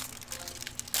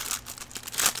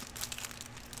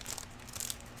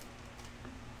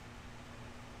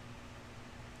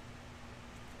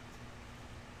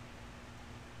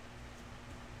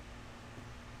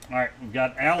 All right, we've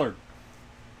got Allard,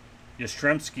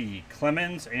 Yastrzemski,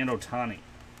 Clemens, and Ohtani.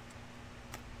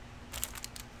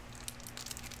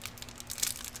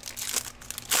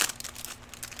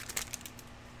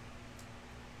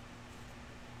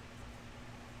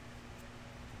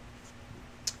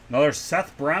 Another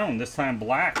Seth Brown, this time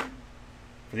black,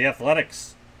 for the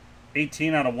Athletics.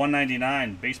 18 out of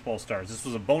 199 baseball stars. This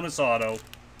was a bonus auto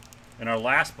in our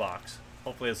last box.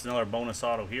 Hopefully it's another bonus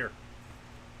auto here.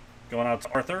 Going out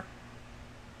to Arthur.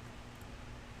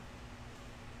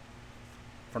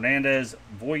 Fernandez,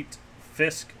 Voit,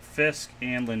 Fisk,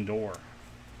 and Lindor.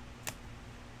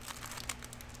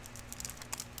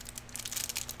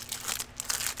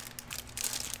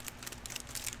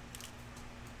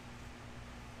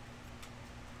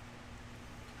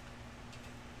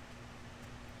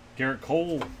 Garrett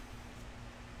Cole.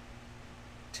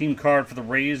 Team card for the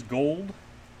Rays, gold.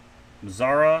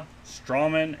 Mazzara,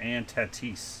 Strawman, and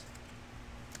Tatis.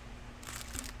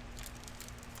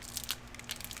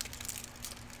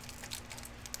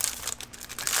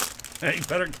 Hey, you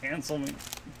better cancel me.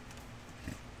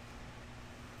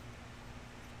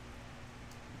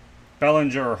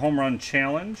 Bellinger home run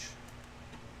challenge.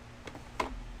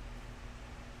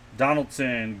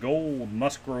 Donaldson gold.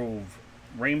 Musgrove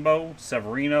rainbow.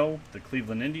 Severino, the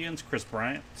Cleveland Indians. Chris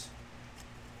Bryant.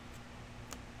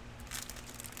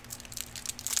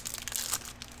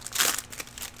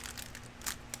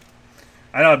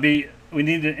 I know we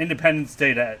need an Independence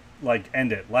Day to like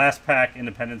end it. Last pack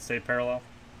Independence Day parallel.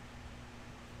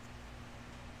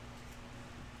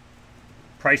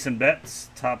 Price and bets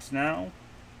tops now.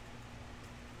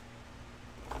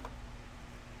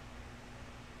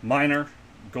 Minor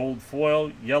gold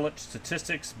foil, Yelich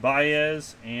statistics,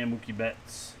 Baez, and Mookie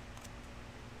Betts.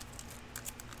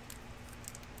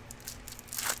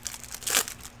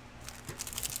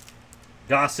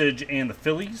 Gossage and the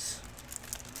Phillies.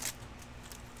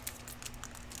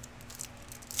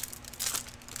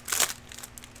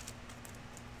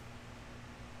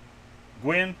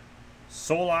 Gwynn,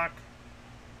 Solak,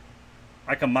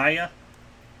 Ikamaya,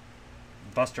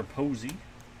 Buster Posey.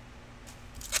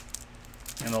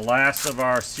 And the last of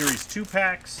our Series 2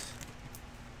 packs,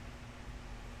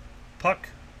 Puck,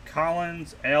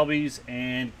 Collins, Albies,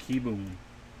 and Keyboom.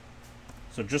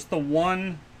 So just the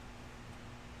one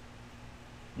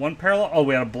parallel. Oh,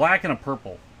 we had a black and a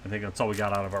purple. I think that's all we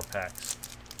got out of our packs.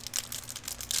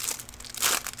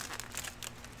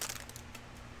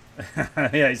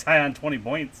 Yeah, he's high on 20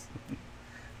 points.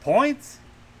 Points?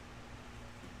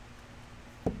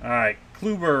 Alright,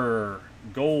 Kluber,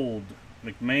 Gold,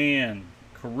 McMahon,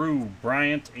 Carew,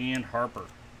 Bryant, and Harper.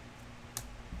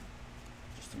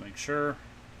 Just to make sure.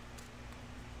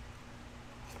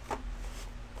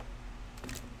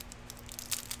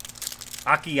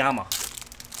 Akiyama.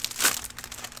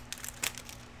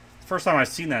 First time I've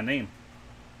seen that name.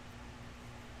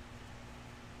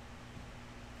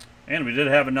 And we did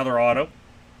have another auto.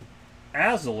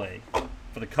 Azalea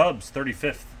for the Cubs,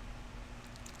 35th.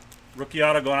 Rookie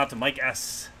auto going out to Mike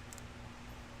S.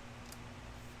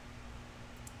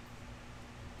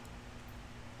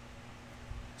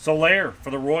 Soler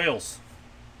for the Royals.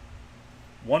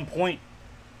 1 point.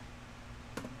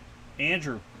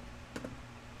 Andrew.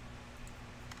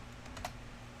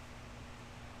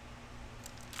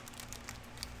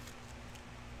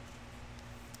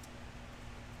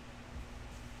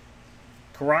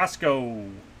 Carrasco,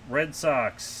 Red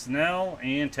Sox, Snell,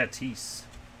 and Tatis.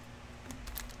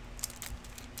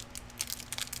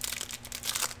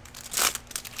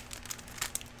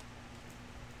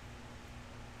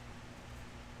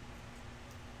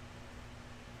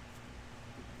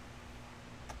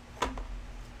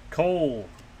 Cole,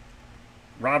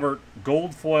 Robert,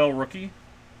 gold foil rookie.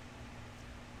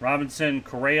 Robinson,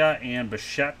 Correa, and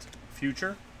Bichette,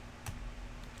 future.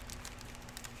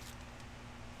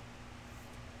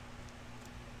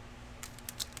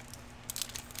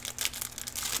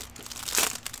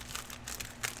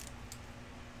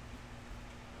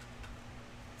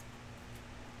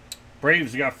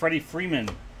 Braves, we got Freddie Freeman,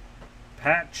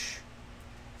 patch,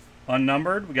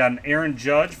 unnumbered. We got an Aaron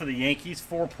Judge for the Yankees,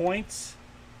 4 points.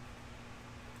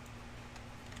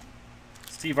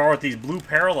 Steve R with these blue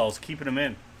parallels, keeping them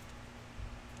in.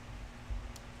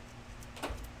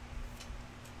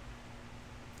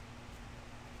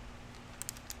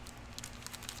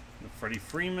 Freddie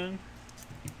Freeman.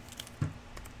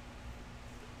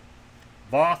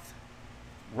 Voth,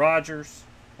 Rogers,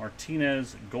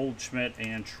 Martinez, Goldschmidt,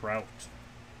 and Trout.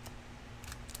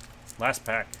 Last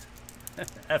pack.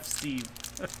 FC.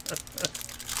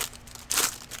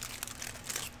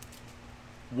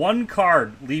 One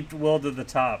card leaped Will to the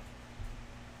top.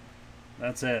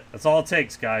 That's it. That's all it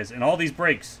takes, guys. And all these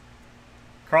breaks.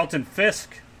 Carlton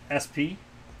Fisk, SP.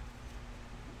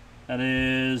 That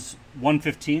is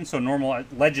 115, so normal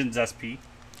Legends SP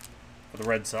for the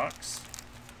Red Sox.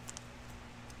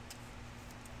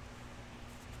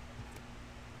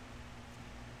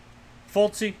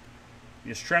 Fultzy,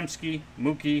 Yastrzemski,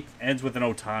 Mookie, ends with an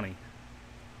Ohtani.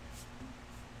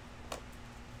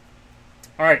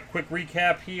 All right, quick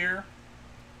recap here.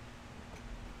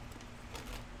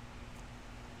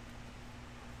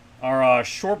 Our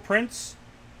short prints,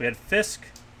 we had Fisk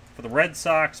for the Red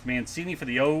Sox, Mancini for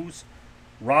the O's,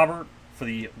 Robert for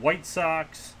the White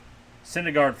Sox,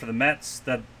 Syndergaard for the Mets.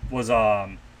 That was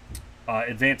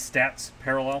advanced stats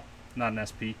parallel, not an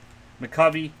SP.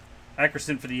 McCovey,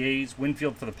 Eckerson for the A's,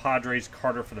 Winfield for the Padres,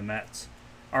 Carter for the Mets.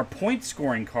 Our point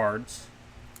scoring cards,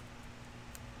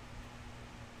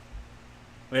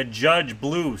 We had Judge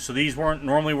blue. So these weren't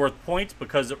normally worth points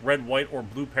because red, white, or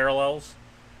blue parallels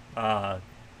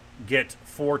get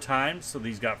 4 times. So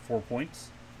these got 4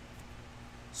 points.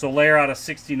 Soler out of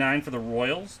 69 for the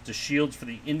Royals. DeShields for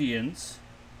the Indians.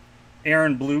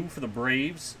 Aaron blue for the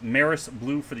Braves. Maris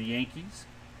blue for the Yankees.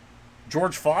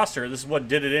 George Foster, this is what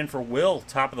did it in for Will,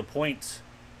 top of the points.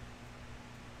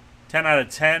 10 out of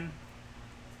 10.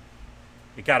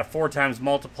 It got a 4 times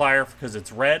multiplier because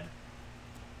it's red.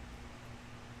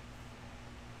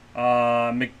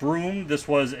 McBroom, this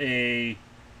was a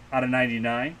out of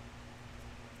 99.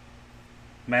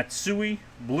 Matsui,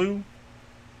 blue.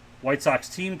 White Sox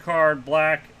team card,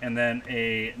 black. And then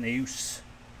a Neuse,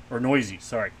 or Noisy,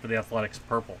 sorry, for the Athletics,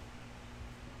 purple.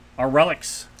 Our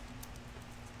relics.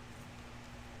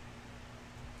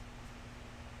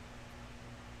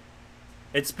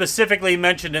 It's specifically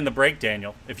mentioned in the break,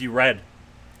 Daniel, if you read.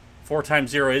 4 times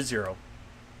 0 is 0.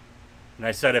 And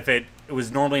I said if it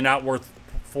was normally not worth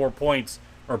 4 points,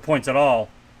 or points at all,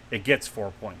 it gets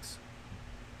 4 points.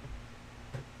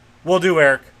 Will do,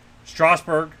 Eric.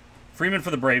 Strasburg, Freeman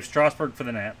for the Braves, Strasburg for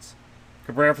the Nats,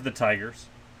 Cabrera for the Tigers,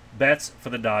 Betts for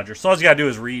the Dodgers. So all you got to do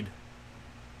is read.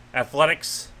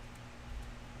 Athletics,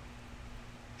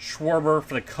 Schwarber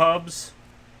for the Cubs,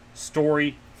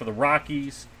 Story for the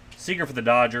Rockies, Seager for the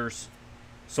Dodgers,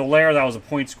 Soler, that was a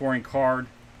point-scoring card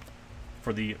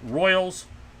for the Royals,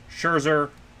 Scherzer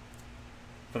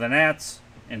for the Nats,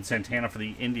 and Santana for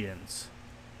the Indians.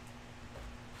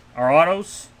 Our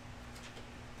autos,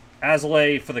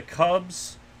 Azalea for the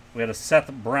Cubs. We had a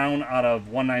Seth Brown out of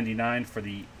 199 for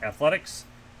the Athletics,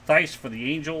 Theis for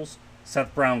the Angels,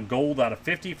 Seth Brown gold out of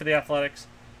 50 for the Athletics,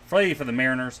 Fraley for the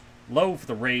Mariners, Lowe for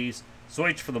the Rays,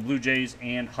 Zoich for the Blue Jays,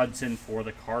 and Hudson for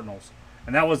the Cardinals.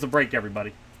 And that was the break,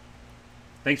 everybody.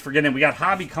 Thanks for getting in. We got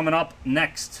Hobby coming up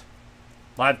next.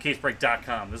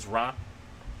 LiveCaseBreak.com. This is Rob.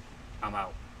 I'm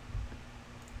out.